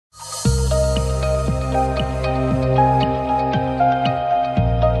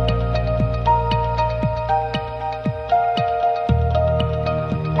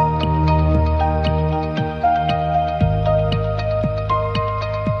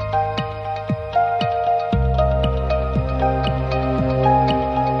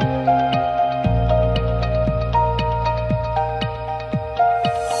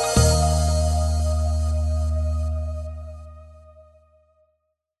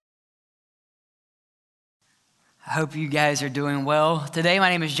I hope you guys are doing well. Today, my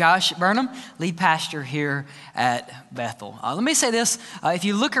name is Josh Burnham, lead pastor here at Bethel. Let me say this. If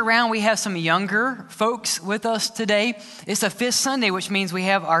you look around, we have some younger folks with us today. It's the fifth Sunday, which means we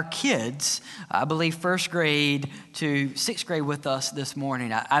have our kids, I believe first grade to sixth grade with us this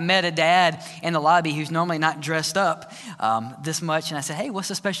morning. I met a dad in the lobby who's normally not dressed up this much, and I said, hey, what's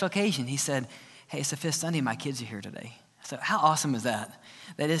the special occasion? He said, hey, it's the fifth Sunday, my kids are here today. So how awesome is that?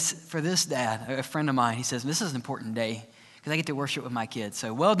 That is for this dad, a friend of mine. He says, this is an important day because I get to worship with my kids.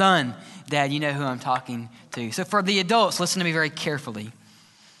 So well done, Dad. You know who I'm talking to. So for the adults, listen to me very carefully.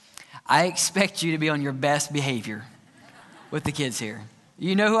 I expect you to be on your best behavior with the kids here.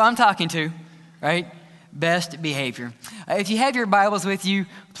 You know who I'm talking to, right? Best behavior. If you have your Bibles with you,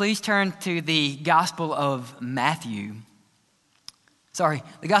 please turn to the Gospel of Matthew.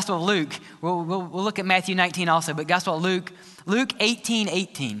 The Gospel of Luke. We'll look at Matthew 19 also, but Gospel of Luke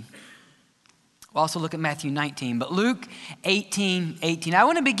 18:18. We'll also look at Matthew 19, but Luke 18:18. I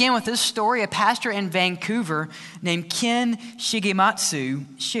want to begin with this story a pastor in Vancouver named Ken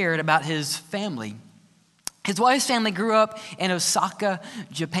Shigematsu shared about his family. His wife's family grew up in Osaka,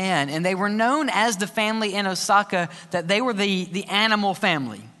 Japan, and they were known as the family in Osaka that they were the animal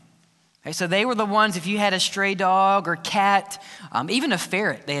family. Okay, so they were the ones, if you had a stray dog or cat, even a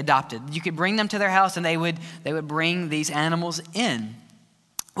ferret they adopted, you could bring them to their house and they would bring these animals in.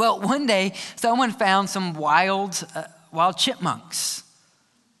 Well, one day, someone found some wild chipmunks.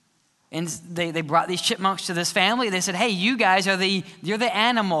 And they brought these chipmunks to this family. They said, hey, you guys you're the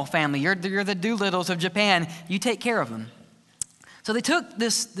animal family. You're the Doolittles of Japan. You take care of them. So they took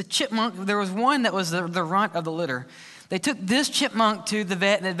the chipmunk. There was one that was the runt of the litter. They took this chipmunk to the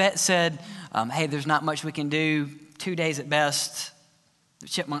vet, and the vet said, hey, there's not much we can do. 2 days at best. The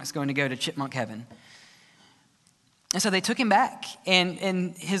chipmunk's going to go to chipmunk heaven. And so they took him back,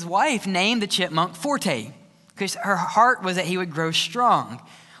 and his wife named the chipmunk Forte because her heart was that he would grow strong.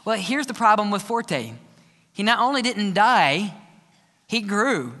 Well, here's the problem with Forte. He not only didn't die, he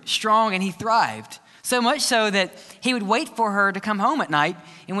grew strong and he thrived. So much so that he would wait for her to come home at night,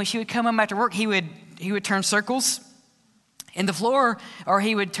 and when she would come home after work, he would turn circles in the floor, or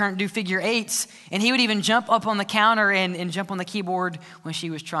he would do figure eights, and he would even jump up on the counter and jump on the keyboard when she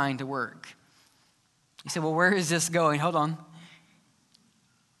was trying to work. You said, well, where is this going? Hold on.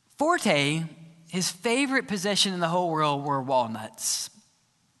 Forte, his favorite possession in the whole world were walnuts.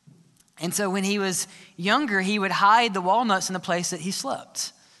 And so when he was younger, he would hide the walnuts in the place that he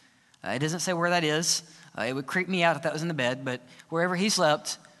slept. It doesn't say where that is. It would creep me out if that was in the bed, but wherever he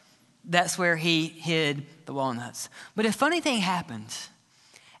slept, that's where he hid the walnuts. But a funny thing happened.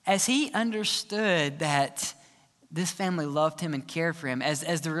 As he understood that this family loved him and cared for him,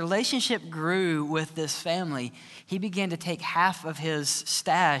 as the relationship grew with this family, he began to take half of his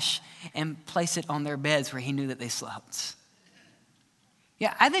stash and place it on their beds where he knew that they slept.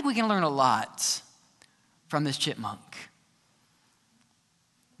 Yeah, I think we can learn a lot from this chipmunk.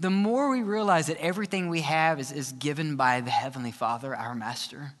 The more we realize that everything we have is given by the Heavenly Father, our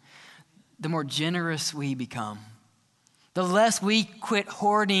Master, the more generous we become. The less we quit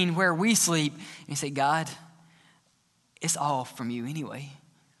hoarding where we sleep and say, God, it's all from you anyway.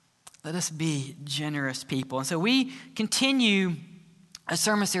 Let us be generous people. And so we continue a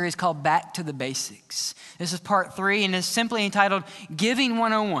sermon series called Back to the Basics. This is part 3, and it's simply entitled Giving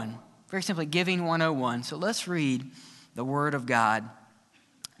 101. Very simply, Giving 101. So let's read the Word of God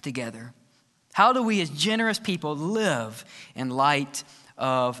together. How do we as generous people live in light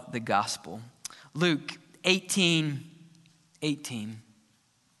of the gospel? Luke 18:18.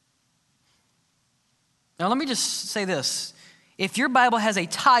 Now let me just say this. If your Bible has a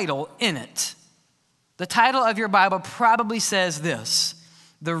title in it, the title of your Bible probably says this: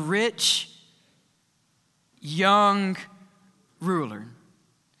 The Rich Young Ruler.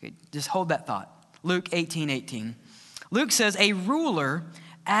 Okay, just hold that thought. Luke 18:18. Luke says, a ruler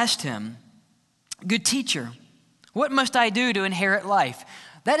asked him, good teacher, what must I do to inherit life?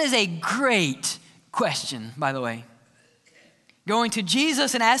 That is a great question, by the way. Going to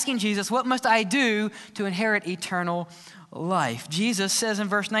Jesus and asking Jesus, what must I do to inherit eternal life? Jesus says in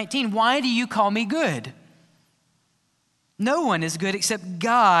verse 19, why do you call me good? No one is good except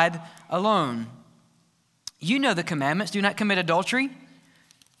God alone. You know the commandments. Do not commit adultery.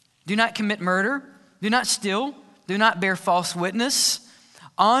 Do not commit murder. Do not steal. Do not bear false witness.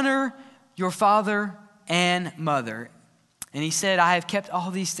 Honor your father and mother. And he said, I have kept all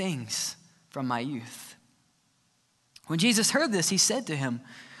these things from my youth. When Jesus heard this, he said to him,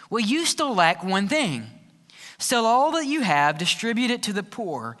 well, you still lack one thing. Sell all that you have, distribute it to the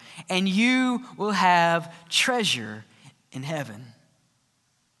poor, and you will have treasure in heaven.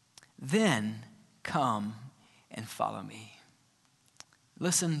 Then come and follow me.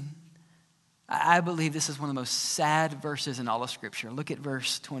 Listen, I believe this is one of the most sad verses in all of Scripture. Look at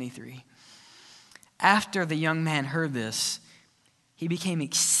verse 23. After the young man heard this, he became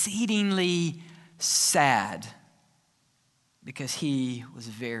exceedingly sad because he was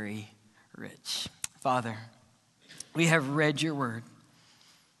very rich. Father, we have read your word,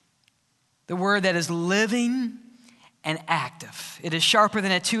 the word that is living and active. It is sharper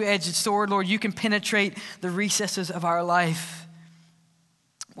than a two-edged sword. Lord, you can penetrate the recesses of our life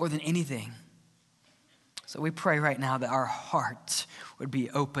more than anything. So we pray right now that our hearts would be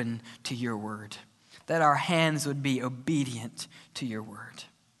open to your word, that our hands would be obedient to your word,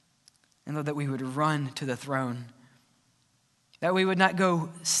 and Lord, that we would run to the throne, that we would not go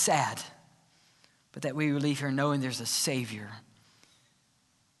sad, but that we would leave here knowing there's a Savior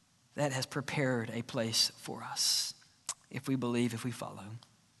that has prepared a place for us if we believe, if we follow.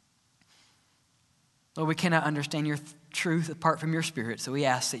 Lord, we cannot understand your truth apart from your Spirit, so we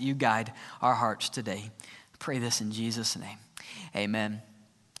ask that you guide our hearts today. I pray this in Jesus' name. Amen.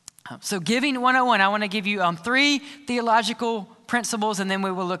 So Giving 101, I want to give you 3 theological principles, and then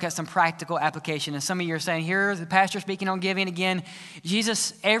we will look at some practical application. And some of you are saying, here, the pastor speaking on giving again.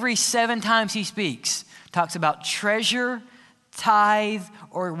 Jesus, every 7 times he speaks, talks about treasure, tithe,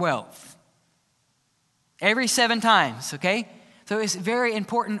 or wealth. Every 7 times, okay? So it's very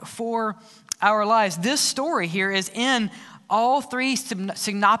important for our lives. This story here is in all 3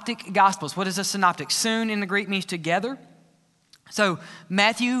 synoptic gospels. What is a synoptic? Soon in the Greek means together. So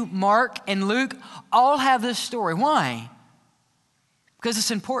Matthew, Mark, and Luke all have this story. Why? Because it's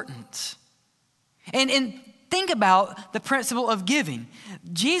important. And think about the principle of giving.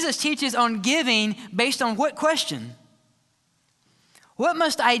 Jesus teaches on giving based on what question? What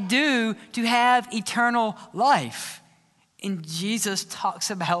must I do to have eternal life? And Jesus talks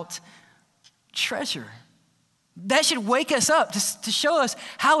about treasure. That should wake us up to show us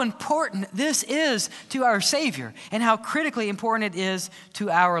how important this is to our Savior and how critically important it is to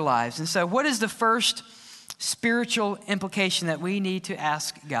our lives. And so what is the first spiritual implication that we need to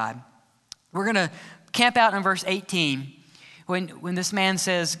ask God? We're going to camp out in verse 18 when this man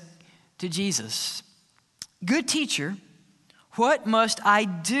says to Jesus, "Good teacher, what must I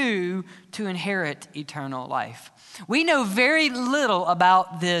do to inherit eternal life?" We know very little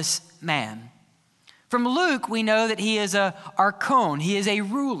about this man. From Luke, we know that he is a archon. He is a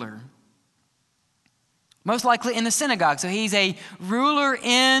ruler, most likely in the synagogue. So he's a ruler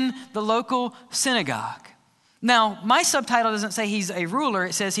in the local synagogue. Now, my subtitle doesn't say he's a ruler.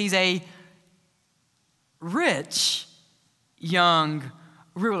 It says he's a rich young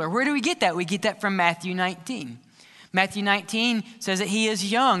ruler. Where do we get that? We get that from Matthew 19. Matthew 19 says that he is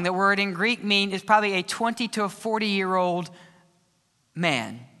young. The word in Greek is probably a 20 to a 40-year-old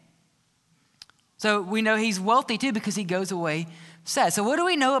man. So we know he's wealthy too because he goes away sad. So what do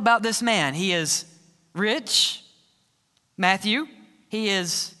we know about this man? He is rich, Matthew. He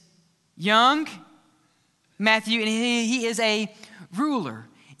is young, Matthew. And he is a ruler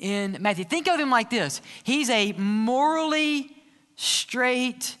in Matthew. Think of him like this. He's a morally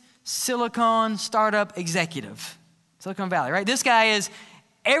straight Silicon startup executive. Silicon Valley, right? This guy is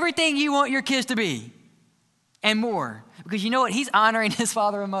everything you want your kids to be and more. Because you know what? He's honoring his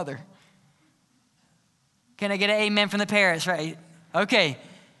father and mother. Can I get an amen from the parents, right? Okay.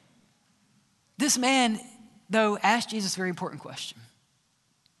 This man, though, asked Jesus a very important question.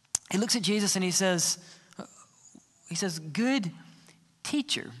 He looks at Jesus and he says, "Good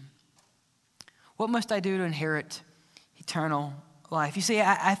teacher, what must I do to inherit eternal life?" You see,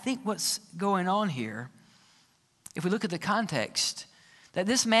 I think what's going on here, if we look at the context, that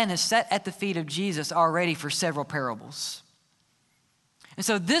this man has sat at the feet of Jesus already for several parables. And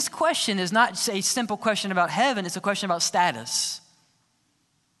so this question is not a simple question about heaven, it's a question about status.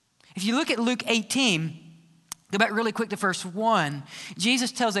 If you look at Luke 18, go back really quick to verse 1,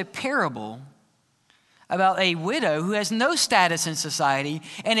 Jesus tells a parable about a widow who has no status in society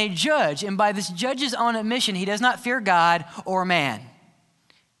and a judge. And by this judge's own admission, he does not fear God or man.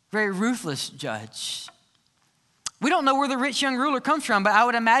 Very ruthless judge. We don't know where the rich young ruler comes from, but I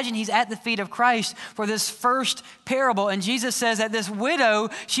would imagine he's at the feet of Christ for this first parable. And Jesus says that this widow,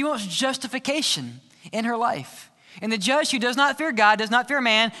 she wants justification in her life. And the judge who does not fear God, does not fear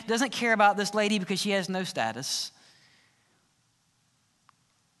man, doesn't care about this lady because she has no status.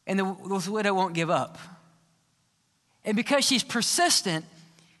 And this widow won't give up. And because she's persistent,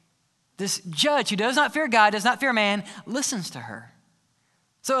 this judge who does not fear God, does not fear man, listens to her.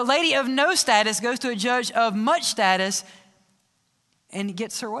 So a lady of no status goes to a judge of much status and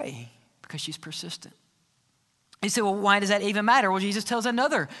gets her way because she's persistent. You say, well, why does that even matter? Well, Jesus tells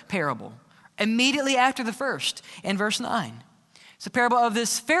another parable immediately after the first in verse 9. It's a parable of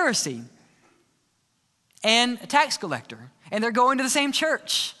this Pharisee and a tax collector. And they're going to the same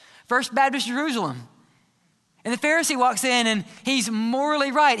church, First Baptist Jerusalem. And the Pharisee walks in and he's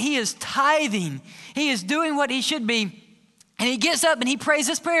morally right. He is tithing. He is doing what he should be. And he gets up and he prays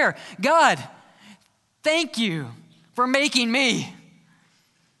this prayer. God, thank you for making me.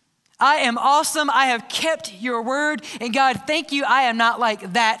 I am awesome. I have kept your word. And God, thank you. I am not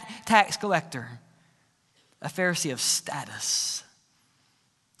like that tax collector, a Pharisee of status.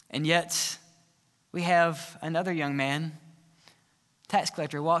 And yet we have another young man, tax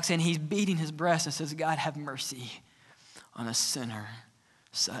collector, walks in. He's beating his breast and says, God, have mercy on a sinner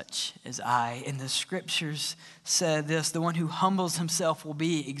such as I. And the scriptures said this, the one who humbles himself will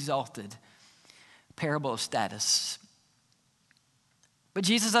be exalted. Parable of status. But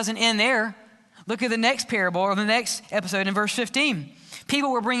Jesus doesn't end there. Look at the next parable or the next episode in verse 15.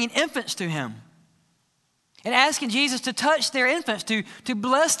 People were bringing infants to him and asking Jesus to touch their infants, to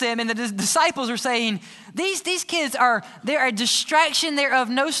bless them. And the disciples are saying, these kids they're a distraction. They're of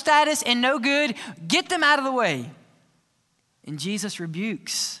no status and no good. Get them out of the way. And Jesus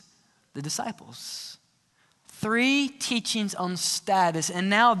rebukes the disciples. 3 teachings on status. And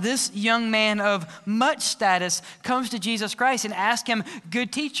now this young man of much status comes to Jesus Christ and asks him,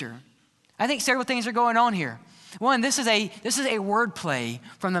 good teacher. I think several things are going on here. One, this is a wordplay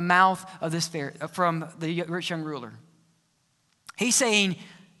from the mouth of from the rich young ruler. He's saying,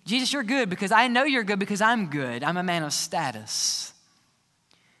 Jesus, you're good because I know you're good because I'm good. I'm a man of status.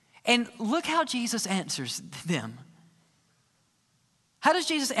 And look how Jesus answers them. How does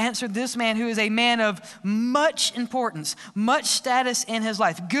Jesus answer this man who is a man of much importance, much status in his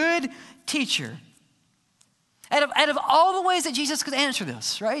life? Good teacher. Out of all the ways that Jesus could answer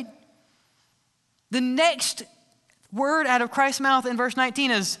this, right? The next word out of Christ's mouth in verse 19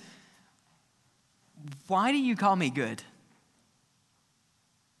 is, why do you call me good?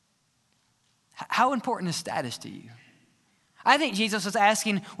 How important is status to you? I think Jesus was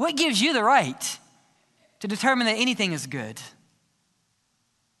asking, what gives you the right to determine that anything is good?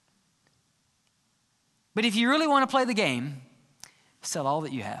 But if you really want to play the game, sell all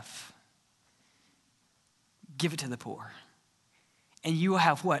that you have. Give it to the poor. And you will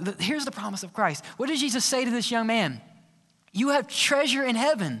have what? Here's the promise of Christ. What did Jesus say to this young man? You have treasure in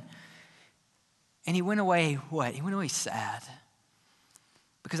heaven. And he went away what? He went away sad.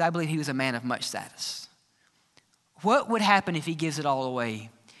 Because I believe he was a man of much status. What would happen if he gives it all away?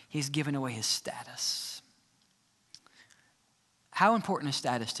 He's given away his status. How important is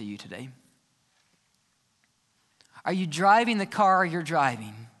status to you today? Are you driving the car you're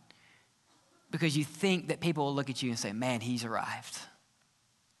driving because you think that people will look at you and say, man, he's arrived?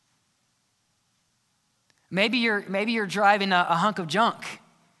 Maybe you're driving a hunk of junk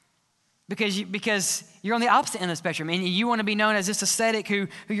because you're on the opposite end of the spectrum and you want to be known as this ascetic who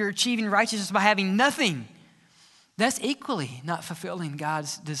you're achieving righteousness by having nothing. That's equally not fulfilling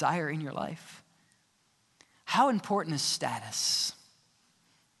God's desire in your life. How important is status?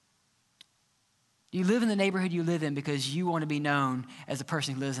 You live in the neighborhood you live in because you want to be known as the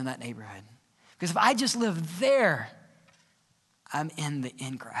person who lives in that neighborhood. Because if I just live there, I'm in the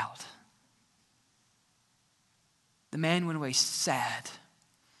in crowd. The man went away sad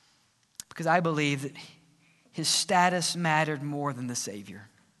because I believe that his status mattered more than the Savior.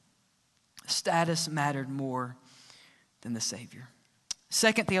 Status mattered more than the Savior.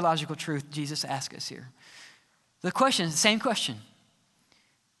 Second theological truth Jesus asks us here. The question is the same question.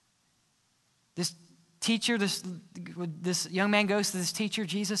 This teacher, this young man goes to this teacher,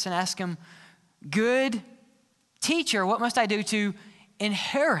 Jesus, and asks him, good teacher, what must I do to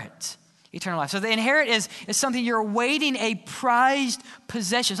inherit eternal life? So the inherit is something you're awaiting, a prized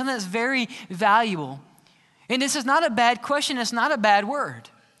possession, something that's very valuable. And this is not a bad question. It's not a bad word.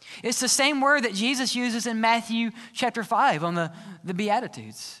 It's the same word that Jesus uses in Matthew chapter 5 on the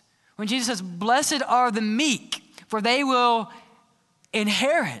Beatitudes. When Jesus says, blessed are the meek, for they will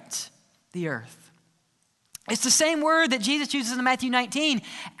inherit the earth. It's the same word that Jesus uses in Matthew 19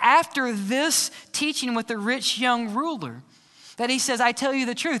 after this teaching with the rich young ruler. That he says, I tell you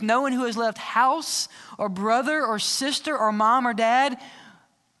the truth, no one who has left house or brother or sister or mom or dad,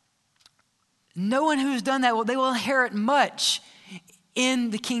 no one who's done that, they will inherit much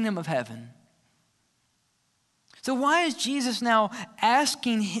in the kingdom of heaven. So why is Jesus now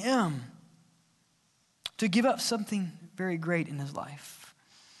asking him to give up something very great in his life?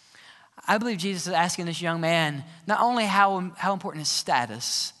 I believe Jesus is asking this young man not only how important is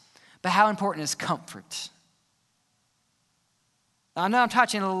status, but how important is comfort. Now, I know I'm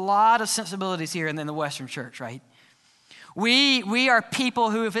touching a lot of sensibilities here in the Western church, right? We are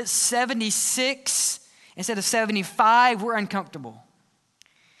people who, if it's 76 instead of 75, we're uncomfortable.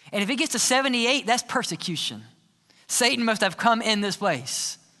 And if it gets to 78, that's persecution. Satan must have come in this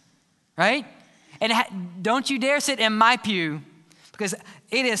place, right? And don't you dare sit in my pew, because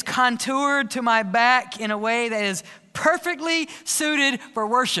it is contoured to my back in a way that is perfectly suited for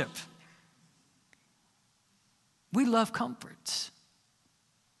worship. We love comfort.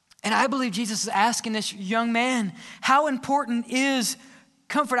 And I believe Jesus is asking this young man, how important is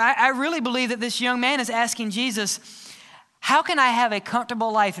comfort? I really believe that this young man is asking Jesus, how can I have a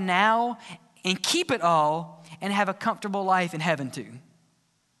comfortable life now and keep it all and have a comfortable life in heaven too?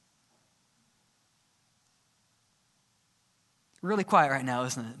 Really quiet right now,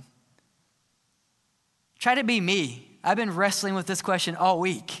 isn't it? Try to be me. I've been wrestling with this question all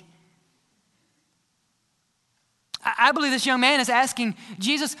week. I believe this young man is asking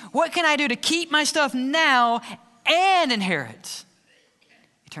Jesus, what can I do to keep my stuff now and inherit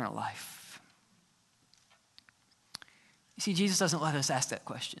eternal life? You see, Jesus doesn't let us ask that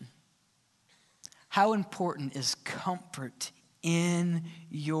question. How important is comfort in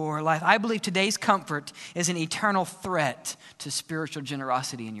your life? I believe today's comfort is an eternal threat to spiritual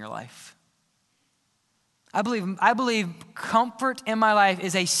generosity in your life. I believe comfort in my life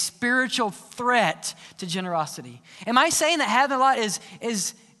is a spiritual threat to generosity. Am I saying that having a lot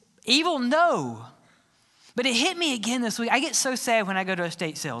is evil? No. But it hit me again this week. I get so sad when I go to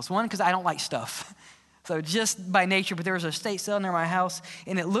estate sales. One, because I don't like stuff. So just by nature, but there was an estate sale near my house,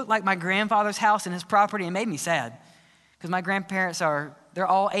 and it looked like my grandfather's house and his property, and it made me sad. Because my grandparents they're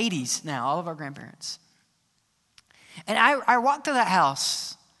all 80s now, all of our grandparents. And I walked to that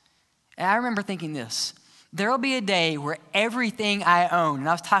house, and I remember thinking this: there will be a day where everything I own, and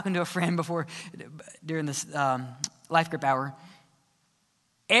I was talking to a friend before, during this life group hour,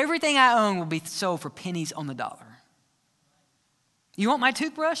 everything I own will be sold for pennies on the dollar. You want my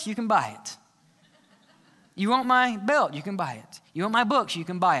toothbrush? You can buy it. You want my belt? You can buy it. You want my books? You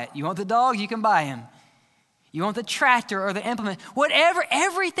can buy it. You want the dog? You can buy him. You want the tractor or the implement? Whatever,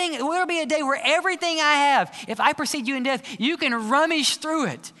 everything, there'll be a day where everything I have, if I precede you in death, you can rummage through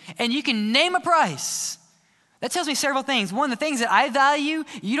it and you can name a price. That tells me several things. One, the things that I value,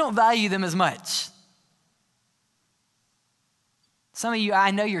 you don't value them as much. Some of you,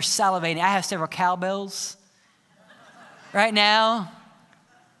 I know you're salivating. I have several cowbells right now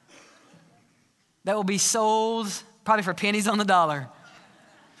that will be sold probably for pennies on the dollar.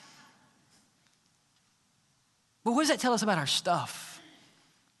 But what does that tell us about our stuff?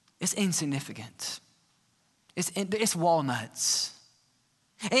 It's insignificant. It's walnuts.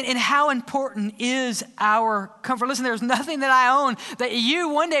 And how important is our comfort? Listen, there's nothing that I own that you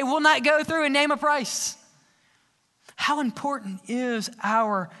one day will not go through and name a price. How important is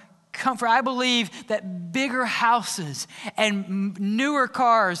our comfort? I believe that bigger houses and newer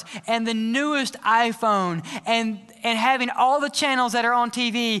cars and the newest iPhone and having all the channels that are on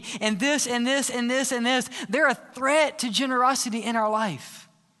TV and this and this and this and this, they're a threat to generosity in our life.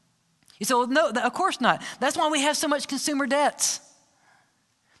 You say, well, no, of course not. That's why we have so much consumer debts.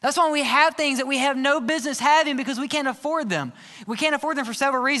 That's why we have things that we have no business having, because we can't afford them. We can't afford them for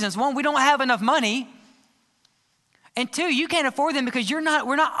several reasons. One, we don't have enough money. And two, you can't afford them because we're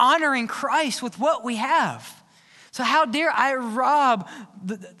not honoring Christ with what we have. So how dare I rob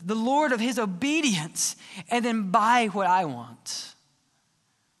the Lord of his obedience and then buy what I want?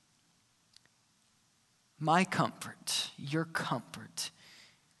 My comfort, your comfort,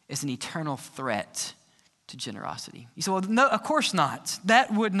 is an eternal threat to generosity. You say, well, no, of course not. That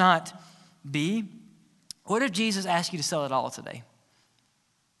would not be. What if Jesus asked you to sell it all today?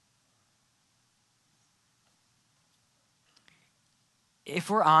 If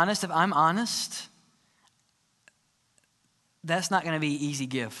we're honest, if I'm honest, that's not going to be an easy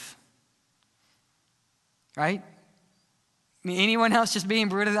give. Right? I mean, anyone else just being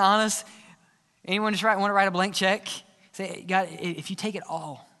brutally honest? Anyone just want to write a blank check? Say, God, if you take it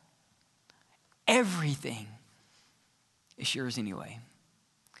all, everything is yours anyway.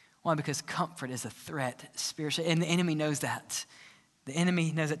 Why? Because comfort is a threat spiritually, and the enemy knows that. The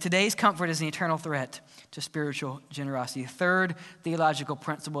enemy knows that today's comfort is an eternal threat to spiritual generosity. Third theological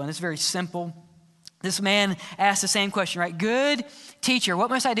principle, and it's very simple. This man asked the same question, right? Good teacher, what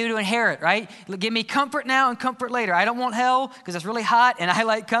must I do to inherit, right? Give me comfort now and comfort later. I don't want hell because it's really hot and I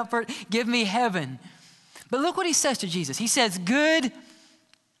like comfort. Give me heaven. But look what he says to Jesus. He says, good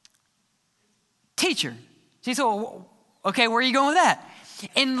teacher. So he said, well, okay, where are you going with that?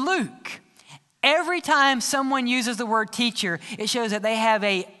 In Luke, every time someone uses the word teacher, it shows that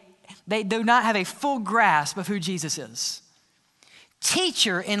they do not have a full grasp of who Jesus is.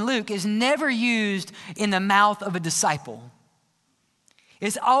 teacher in Luke is never used in the mouth of a disciple.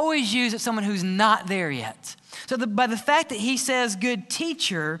 It's always used as someone who's not there yet. So by the fact that he says good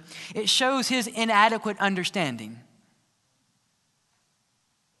teacher, it shows his inadequate understanding.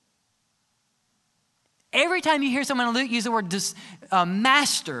 Every time you hear someone in Luke use the word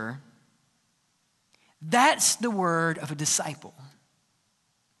master, that's the word of a disciple.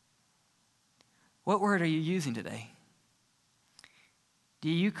 What word are you using today? Do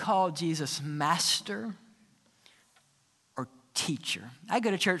you call Jesus master or teacher? I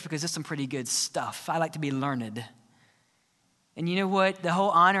go to church because there's some pretty good stuff. I like to be learned. And you know what? The whole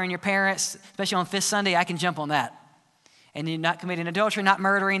honoring your parents, especially on Fifth Sunday, I can jump on that. And you're not committing adultery, not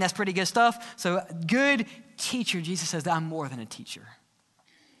murdering, that's pretty good stuff. So good teacher, Jesus says that I'm more than a teacher.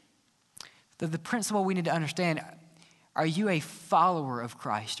 The principle we need to understand, are you a follower of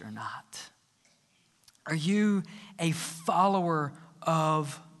Christ or not? Are you a follower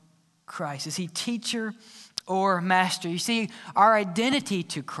of Christ? Is he teacher or master? You see, our identity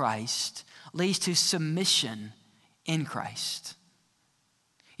to Christ leads to submission in Christ.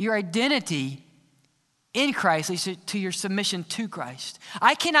 Your identity in Christ leads to your submission to Christ.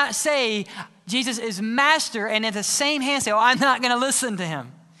 I cannot say Jesus is master and at the same hand say, I'm not going to listen to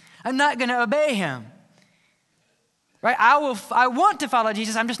him. I'm not going to obey him. Right? I want to follow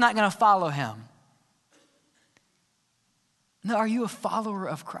Jesus. I'm just not going to follow him. No, are you a follower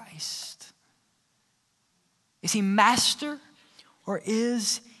of Christ? Is he master or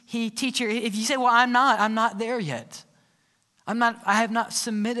is he teacher? If you say, well, I'm not there yet. I have not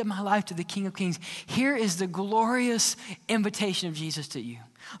submitted my life to the King of Kings. Here is the glorious invitation of Jesus to you.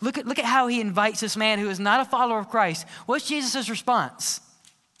 Look at how he invites this man who is not a follower of Christ. What's Jesus' response?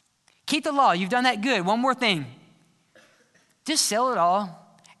 Keep the law. You've done that good. One more thing. Just sell it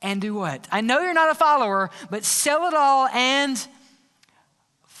all and do what? I know you're not a follower, but sell it all and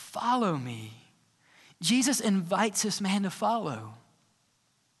follow me. Jesus invites this man to follow.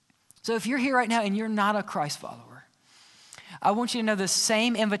 So if you're here right now and you're not a Christ follower, I want you to know the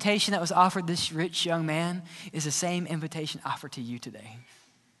same invitation that was offered this rich young man is the same invitation offered to you today.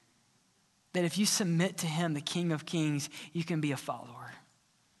 That if you submit to him, the King of Kings, you can be a follower.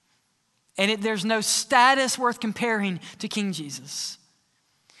 And there's no status worth comparing to King Jesus.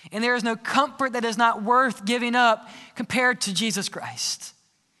 And there is no comfort that is not worth giving up compared to Jesus Christ.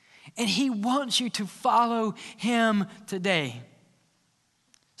 And he wants you to follow him today.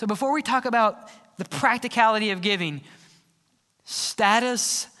 So before we talk about the practicality of giving,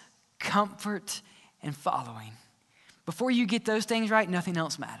 status, comfort, and following. Before you get those things right, nothing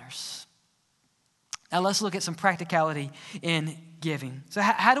else matters. Now let's look at some practicality in giving. So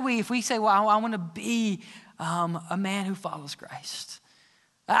how do we, if we say, well, I want to be a man who follows Christ.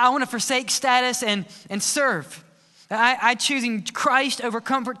 I want to forsake status and serve. I'm choosing Christ over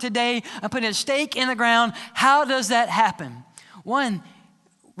comfort today. I'm putting a stake in the ground. How does that happen? One,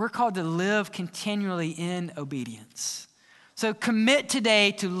 we're called to live continually in obedience. So commit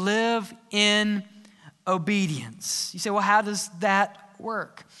today to live in obedience. You say, well, how does that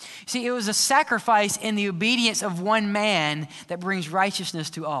work? See, it was a sacrifice in the obedience of one man that brings righteousness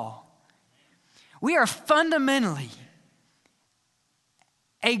to all. We are fundamentally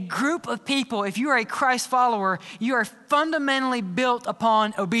a group of people. If you are a Christ follower, you are fundamentally built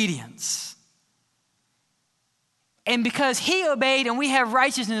upon obedience. And because he obeyed and we have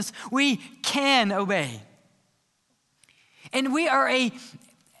righteousness, we can obey. And we are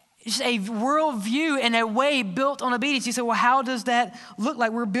just a worldview and a way built on obedience. You say, well, how does that look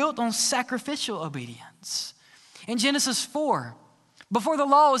like? We're built on sacrificial obedience. In Genesis 4, before the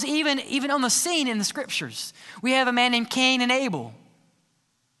law was even on the scene in the scriptures, we have a man named Cain and Abel.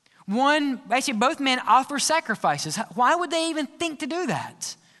 Both men offer sacrifices. Why would they even think to do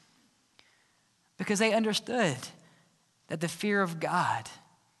that? Because they understood that the fear of God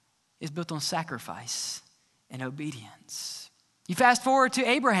is built on sacrifice and obedience. You fast forward to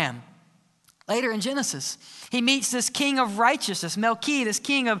Abraham. Later in Genesis, he meets this king of righteousness, Melchi, this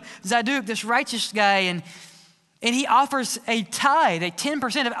king of Zadok, this righteous guy, and he offers a tithe, a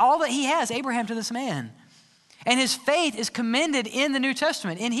 10% of all that he has, Abraham, to this man. And his faith is commended in the New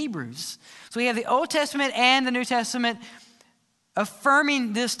Testament, in Hebrews. So we have the Old Testament and the New Testament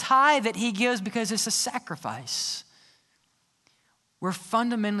affirming this tithe that he gives because it's a sacrifice. We're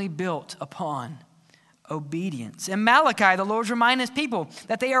fundamentally built upon obedience. In Malachi, the Lord's reminding his people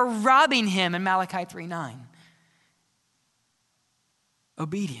that they are robbing him in Malachi 3:9.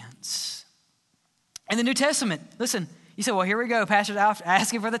 Obedience. In the New Testament, listen, you say, well, here we go, Pastor's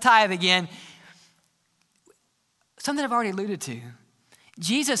asking for the tithe again. Something I've already alluded to.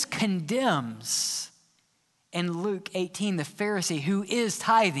 Jesus condemns in Luke 18, the Pharisee who is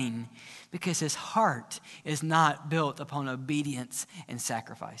tithing because his heart is not built upon obedience and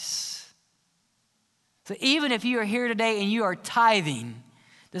sacrifice. So even if you are here today and you are tithing,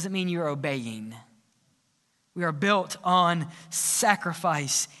 doesn't mean you're obeying. We are built on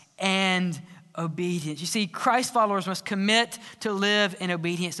sacrifice and obedience. You see, Christ followers must commit to live in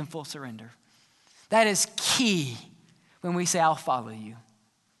obedience and full surrender. That is key when we say, I'll follow you.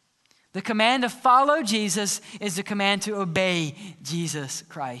 The command to follow Jesus is the command to obey Jesus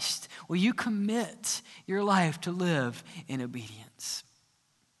Christ. Will you commit your life to live in obedience?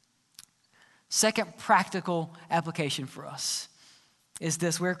 Second practical application for us is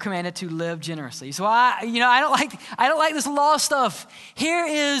this: we're commanded to live generously. So I don't like this law stuff. Here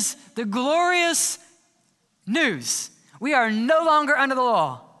is the glorious news. We are no longer under the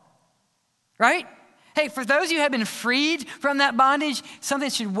law, right? Hey, for those of you who have been freed from that bondage, something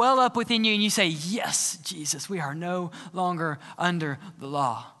should well up within you and you say, yes, Jesus, we are no longer under the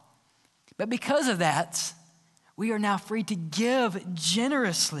law. But because of that, we are now free to give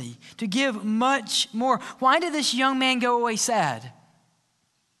generously, to give much more. Why did this young man go away sad?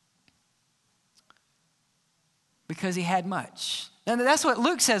 Because he had much. And that's what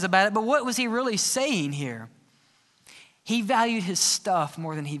Luke says about it, but what was he really saying here? He valued his stuff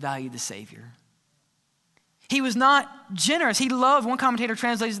more than he valued the Savior. He was not generous. He loved, one commentator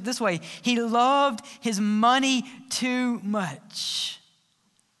translates it this way, he loved his money too much.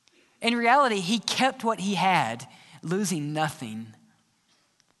 In reality, he kept what he had, losing nothing.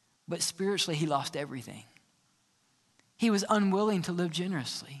 But spiritually, he lost everything. He was unwilling to live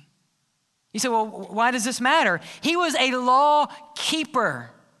generously. You say, well, why does this matter? He was a law keeper,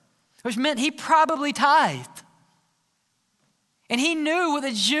 which meant he probably tithed. And he knew what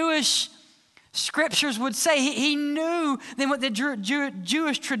the Jewish scriptures would say. He knew then what the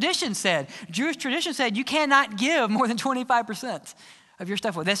Jewish tradition said. Jewish tradition said you cannot give more than 25% of your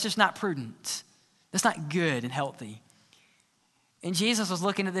stuff. Well, that's just not prudent. That's not good and healthy. And Jesus was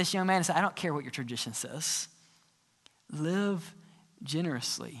looking at this young man and said, I don't care what your tradition says. Live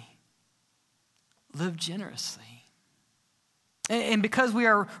generously. Live generously. And because we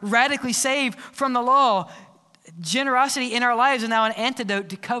are radically saved from the law, generosity in our lives is now an antidote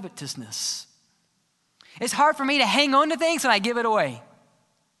to covetousness. It's hard for me to hang on to things and I give it away.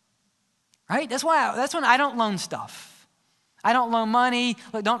 Right? That's when I don't loan stuff. I don't loan money.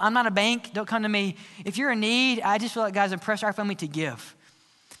 Look, I'm not a bank. Don't come to me. If you're in need, I just feel like God's impressed our family to give.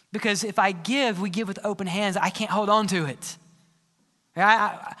 Because if I give, we give with open hands. I can't hold on to it.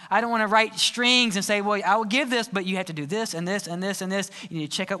 I don't want to write strings and say, well, I will give this, but you have to do this and this and this and this. You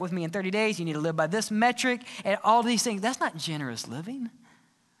need to check up with me in 30 days. You need to live by this metric and all these things. That's not generous living.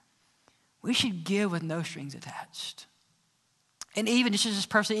 We should give with no strings attached. And even, this is just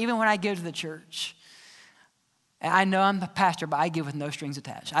personally, even when I give to the church, and I know I'm the pastor, but I give with no strings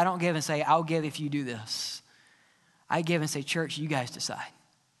attached. I don't give and say, I'll give if you do this. I give and say, church, you guys decide.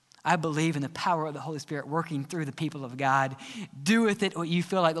 I believe in the power of the Holy Spirit working through the people of God. Do with it what you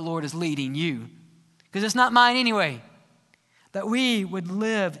feel like the Lord is leading you. Because it's not mine anyway. That we would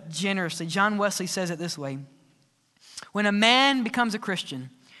live generously. John Wesley says it this way. When a man becomes a Christian,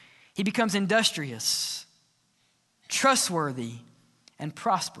 he becomes industrious, trustworthy, and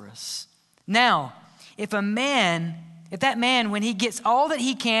prosperous. Now, if that man, when he gets all that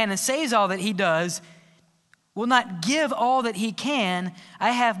he can and says all that he does, will not give all that he can,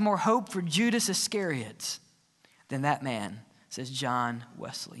 I have more hope for Judas Iscariot than that man, says John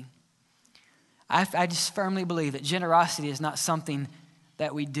Wesley. I just firmly believe that generosity is not something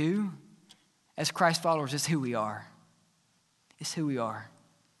that we do. As Christ followers, it's who we are. It's who we are.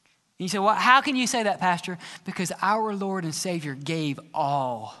 And you say, well, how can you say that, Pastor? Because our Lord and Savior gave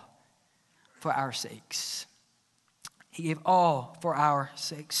all for our sakes. He gave all for our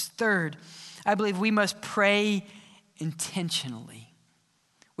sakes. Third, I believe we must pray intentionally.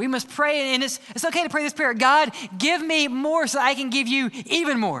 We must pray, and it's okay to pray this prayer. God, give me more so I can give you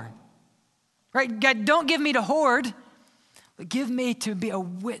even more. Right? God, don't give me to hoard, but give me to be a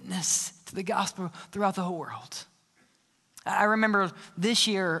witness to the gospel throughout the whole world. I remember this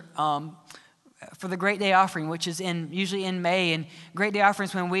year for the Great Day Offering, which is usually in May, and Great Day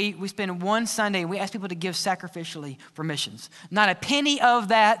Offerings when we spend one Sunday, we ask people to give sacrificially for missions. Not a penny of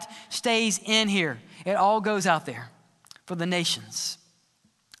that stays in here. It all goes out there for the nations.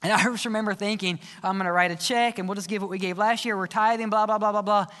 And I just remember thinking, I'm going to write a check and we'll just give what we gave last year. We're tithing, blah, blah, blah, blah,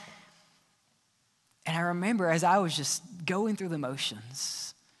 blah. And I remember as I was just going through the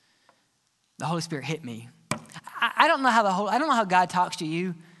motions, the Holy Spirit hit me. I don't know how God talks to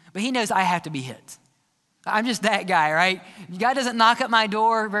you, but he knows I have to be hit. I'm just that guy, right? God doesn't knock at my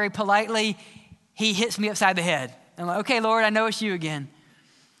door very politely. he hits me upside the head. I'm like, okay, Lord, I know it's you again.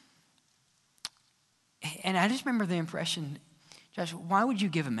 And I just remember the impression, Josh, why would you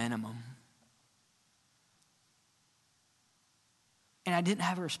give a minimum? And I didn't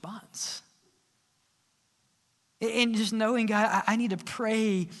have a response. And just knowing, God, I need to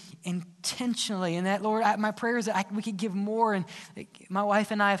pray intentionally. And that, Lord, my prayer is that we could give more. And my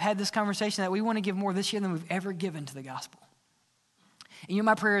wife and I have had this conversation that we want to give more this year than we've ever given to the gospel. And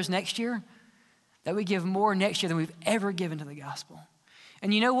my prayer is next year, that we give more next year than we've ever given to the gospel.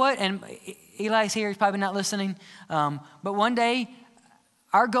 And you know what? And Eli's here, he's probably not listening. But one day,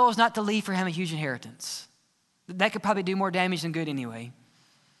 our goal is not to leave for him a huge inheritance. That could probably do more damage than good anyway.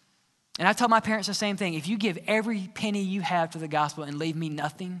 And I told my parents the same thing. If you give every penny you have to the gospel and leave me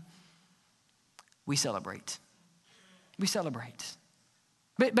nothing, we celebrate. We celebrate.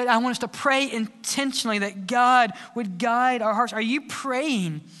 But I want us to pray intentionally that God would guide our hearts. Are you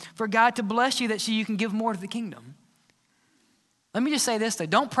praying for God to bless you so you can give more to the kingdom? Let me just say this, though.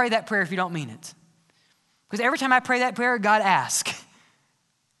 Don't pray that prayer if you don't mean it. Because every time I pray that prayer, God asks.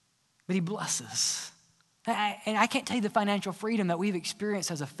 But he blesses. And I can't tell you the financial freedom that we've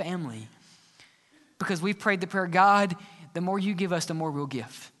experienced as a family because we've prayed the prayer, God, the more you give us, the more we'll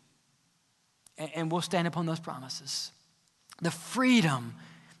give. And we'll stand upon those promises. The freedom,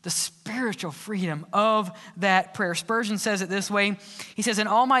 the spiritual freedom of that prayer. Spurgeon says it this way. He says, in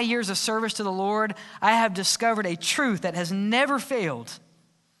all my years of service to the Lord, I have discovered a truth that has never failed.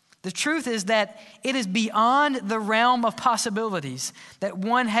 The truth is that it is beyond the realm of possibilities that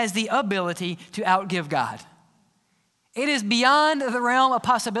one has the ability to outgive God. It is beyond the realm of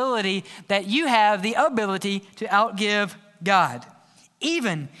possibility that you have the ability to outgive God.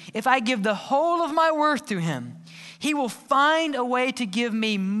 Even if I give the whole of my worth to him, he will find a way to give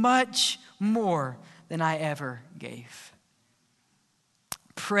me much more than I ever gave.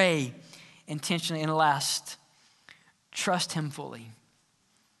 Pray intentionally. And last, trust him fully.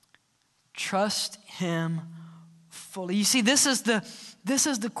 Trust him fully. You see, this is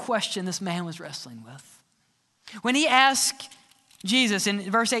the question this man was wrestling with. When he asked Jesus in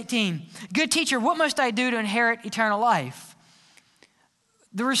verse 18, good teacher, what must I do to inherit eternal life?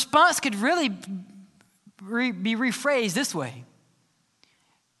 The response could really be rephrased this way.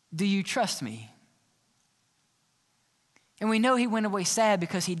 Do you trust me? And we know he went away sad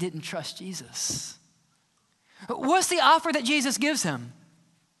because he didn't trust Jesus. What's the offer that Jesus gives him?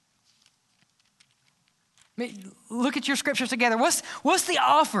 Look at your scriptures together. What's the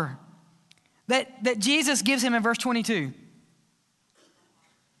offer that Jesus gives him in verse 22?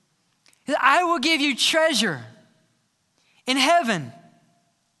 I will give you treasure in heaven,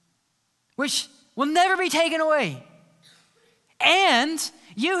 which will never be taken away. And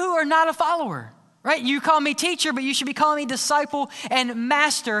you who are not a follower, right? You call me teacher, but you should be calling me disciple and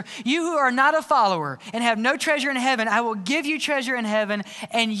master. You who are not a follower and have no treasure in heaven, I will give you treasure in heaven,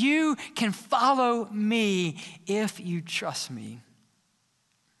 and you can follow me if you trust me.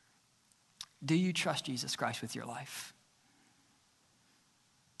 Do you trust Jesus Christ with your life?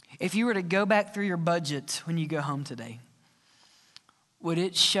 If you were to go back through your budget when you go home today, would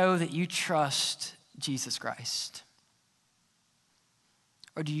it show that you trust Jesus Christ?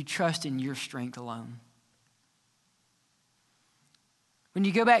 Or do you trust in your strength alone? When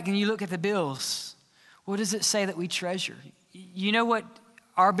you go back and you look at the bills, what does it say that we treasure? You know what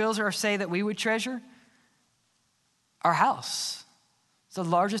our bills are say that we would treasure? Our house. It's the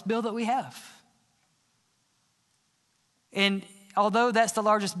largest bill that we have. And although that's the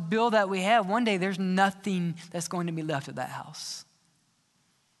largest bill that we have, one day there's nothing that's going to be left of that house.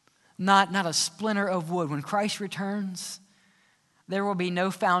 Not a splinter of wood. When Christ returns, there will be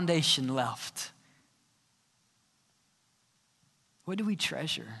no foundation left. What do we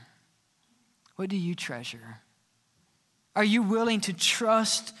treasure? What do you treasure? Are you willing to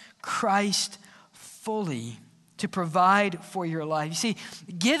trust Christ fully to provide for your life? You see,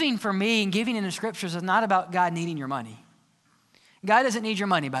 giving for me and giving in the scriptures is not about God needing your money. God doesn't need your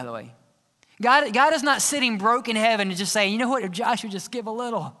money, by the way. God is not sitting broke in heaven and just saying, you know what, if Josh would just give a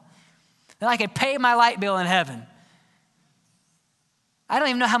little, then I could pay my light bill in heaven. I don't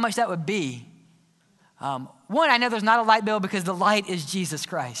even know how much that would be. One, I know there's not a light bill because the light is Jesus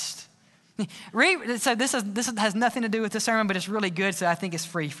Christ. So this has nothing to do with the sermon, but it's really good, so I think it's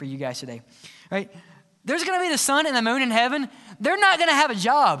free for you guys today. Right? There's going to be the sun and the moon in heaven. They're not going to have a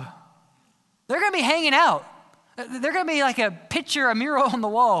job. They're going to be hanging out. They're going to be like a picture, a mural on the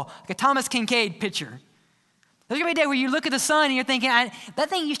wall, like a Thomas Kincaid picture. There's going to be a day where you look at the sun and you're thinking, that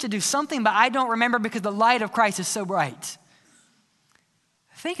thing used to do something, but I don't remember because the light of Christ is so bright.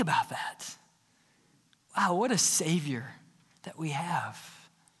 Think about that. Wow, what a Savior that we have.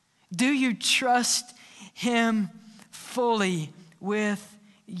 Do you trust him fully with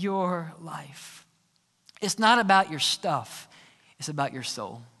your life? It's not about your stuff. It's about your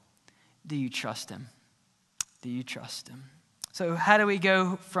soul. Do you trust him? Do you trust him? So how do we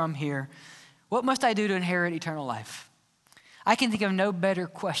go from here? What must I do to inherit eternal life? I can think of no better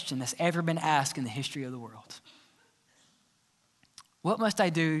question that's ever been asked in the history of the world. What must I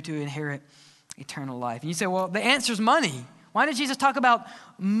do to inherit eternal life? And you say, well, the answer is money. Why did Jesus talk about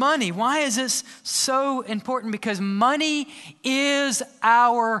money? Why is this so important? Because money is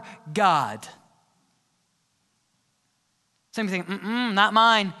our God. Some people think, not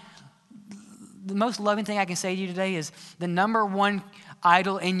mine. The most loving thing I can say to you today is the number one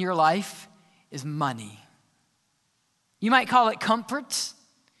idol in your life is money. You might call it comfort.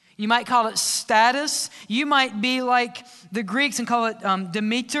 You might call it status. You might be like the Greeks and call it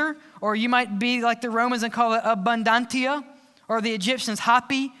Demeter, or you might be like the Romans and call it abundantia, or the Egyptians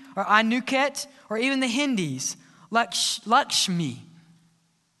Hapi, or Anuket, or even the Hindis, Lakshmi,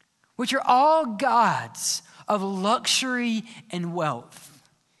 which are all gods of luxury and wealth.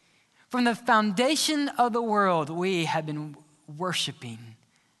 From the foundation of the world, we have been worshiping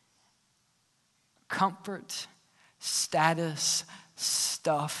comfort, status,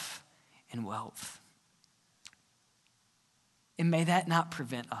 stuff, and wealth. And may that not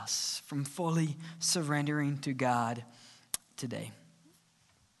prevent us from fully surrendering to God today.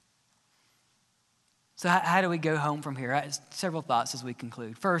 So how do we go home from here? Several thoughts as we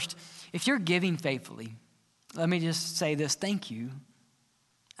conclude. First, if you're giving faithfully, let me just say this, thank you.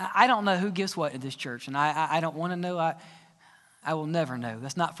 I don't know who gives what in this church, and I don't want to know. I will never know.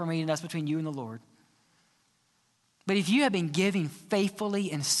 That's not for me, and that's between you and the Lord. But if you have been giving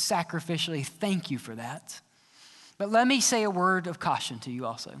faithfully and sacrificially, thank you for that. But let me say a word of caution to you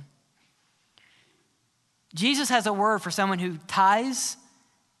also. Jesus has a word for someone who tithes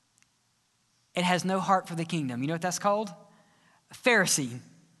and has no heart for the kingdom. You know what that's called? A Pharisee.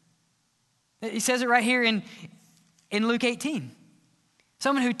 He says it right here in Luke 18.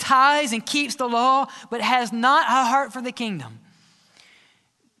 Someone who tithes and keeps the law but has not a heart for the kingdom.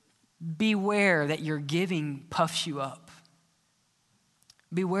 Beware that your giving puffs you up.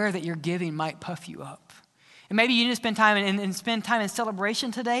 Beware that your giving might puff you up. And maybe you need to spend time and spend time in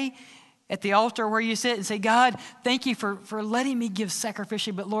celebration today at the altar where you sit and say, God, thank you for letting me give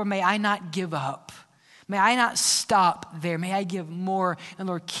sacrificially, but Lord, may I not give up. May I not stop there. May I give more. And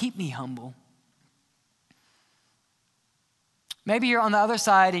Lord, keep me humble. Maybe you're on the other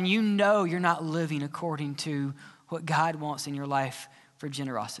side and you know you're not living according to what God wants in your life for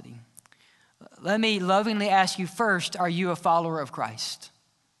generosity. Let me lovingly ask you first, are you a follower of Christ?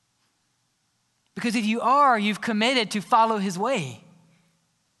 Because if you are, you've committed to follow his way.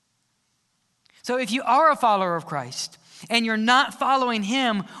 So if you are a follower of Christ and you're not following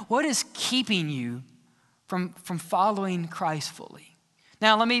him, what is keeping you from following Christ fully?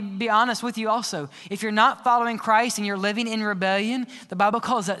 Now, let me be honest with you also. If you're not following Christ and you're living in rebellion, the Bible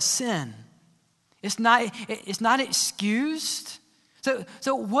calls that sin. It's not excused.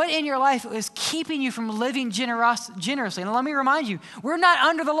 So what in your life is keeping you from living generously? And let me remind you, we're not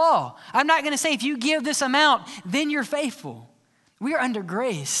under the law. I'm not going to say if you give this amount, then you're faithful. We are under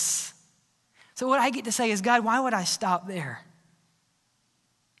grace. So what I get to say is, God, why would I stop there?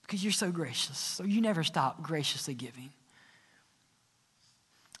 Because you're so gracious. So you never stop graciously giving.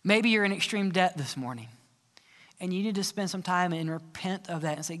 Maybe you're in extreme debt this morning and you need to spend some time and repent of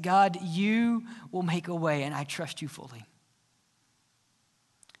that and say, God, you will make a way and I trust you fully.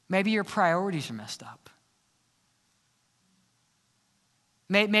 Maybe your priorities are messed up.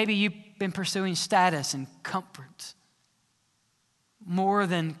 Maybe you've been pursuing status and comfort more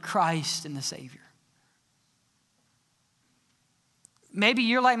than Christ and the Savior. Maybe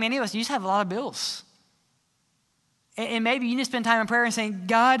you're like many of us, you just have a lot of bills. And maybe you need to spend time in prayer and saying,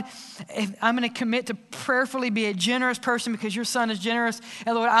 God, I'm going to commit to prayerfully be a generous person because your son is generous.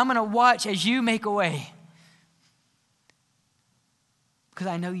 And Lord, I'm going to watch as you make a way. Because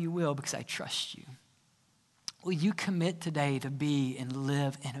I know you will, because I trust you. Will you commit today to be and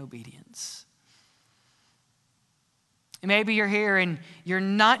live in obedience? And maybe you're here and you're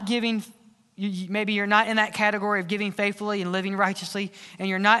not giving, maybe you're not in that category of giving faithfully and living righteously, and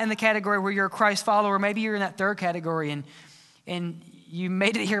you're not in the category where you're a Christ follower. Maybe you're in that third category and you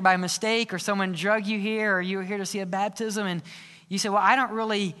made it here by mistake, or someone drug you here, or you were here to see a baptism, and you say, well,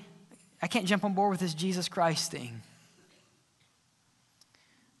 I can't jump on board with this Jesus Christ thing.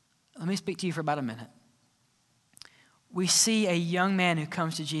 Let me speak to you for about a minute. We see a young man who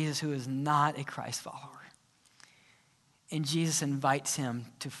comes to Jesus who is not a Christ follower. And Jesus invites him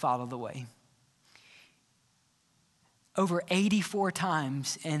to follow the way. over 84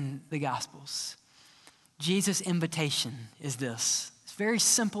 times in the Gospels. Jesus' invitation is this. It's a very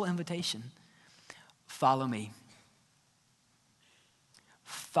simple invitation. Follow me.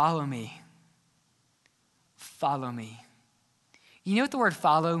 Follow me. Follow me. You know what the word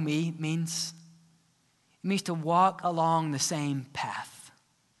follow me means? It means to walk along the same path.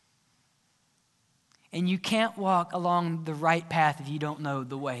 And you can't walk along the right path if you don't know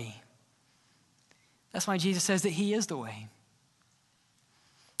the way. That's why Jesus says that he is the way.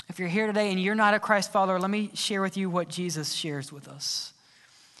 If you're here today and you're not a Christ follower, let me share with you what Jesus shares with us.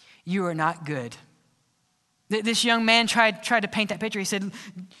 You are not good. This young man tried to paint that picture. He said,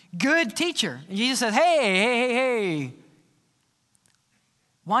 good teacher. And Jesus said, hey.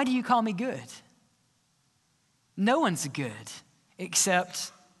 Why do you call me good? No one's good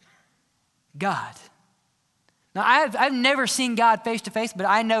except God. Now, I've never seen God face to face, but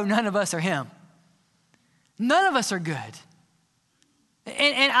I know none of us are him. None of us are good.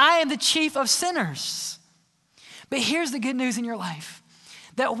 And I am the chief of sinners. But here's the good news in your life.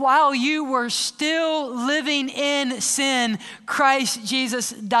 That while you were still living in sin, Christ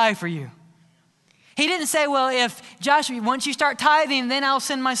Jesus died for you. He didn't say, well, if Joshua, once you start tithing, then I'll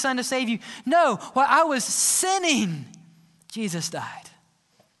send my son to save you. No, while I was sinning, Jesus died.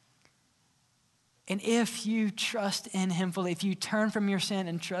 And if you trust in him fully, if you turn from your sin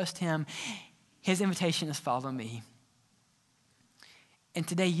and trust him, his invitation is follow me. And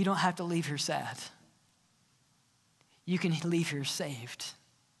today you don't have to leave here sad. You can leave here saved.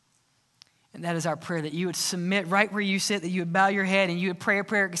 And that is our prayer, that you would submit right where you sit, that you would bow your head and you would pray a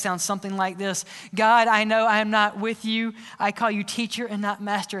prayer that sounds something like this. God, I know I am not with you. I call you teacher and not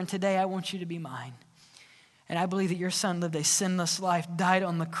master, and today I want you to be mine. And I believe that your son lived a sinless life, died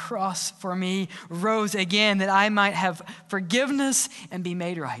on the cross for me, rose again, that I might have forgiveness and be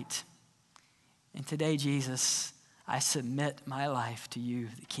made right. And today, Jesus, I submit my life to you,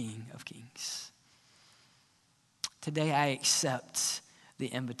 the King of Kings. Today, I accept the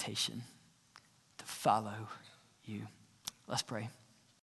invitation to follow you. Let's pray.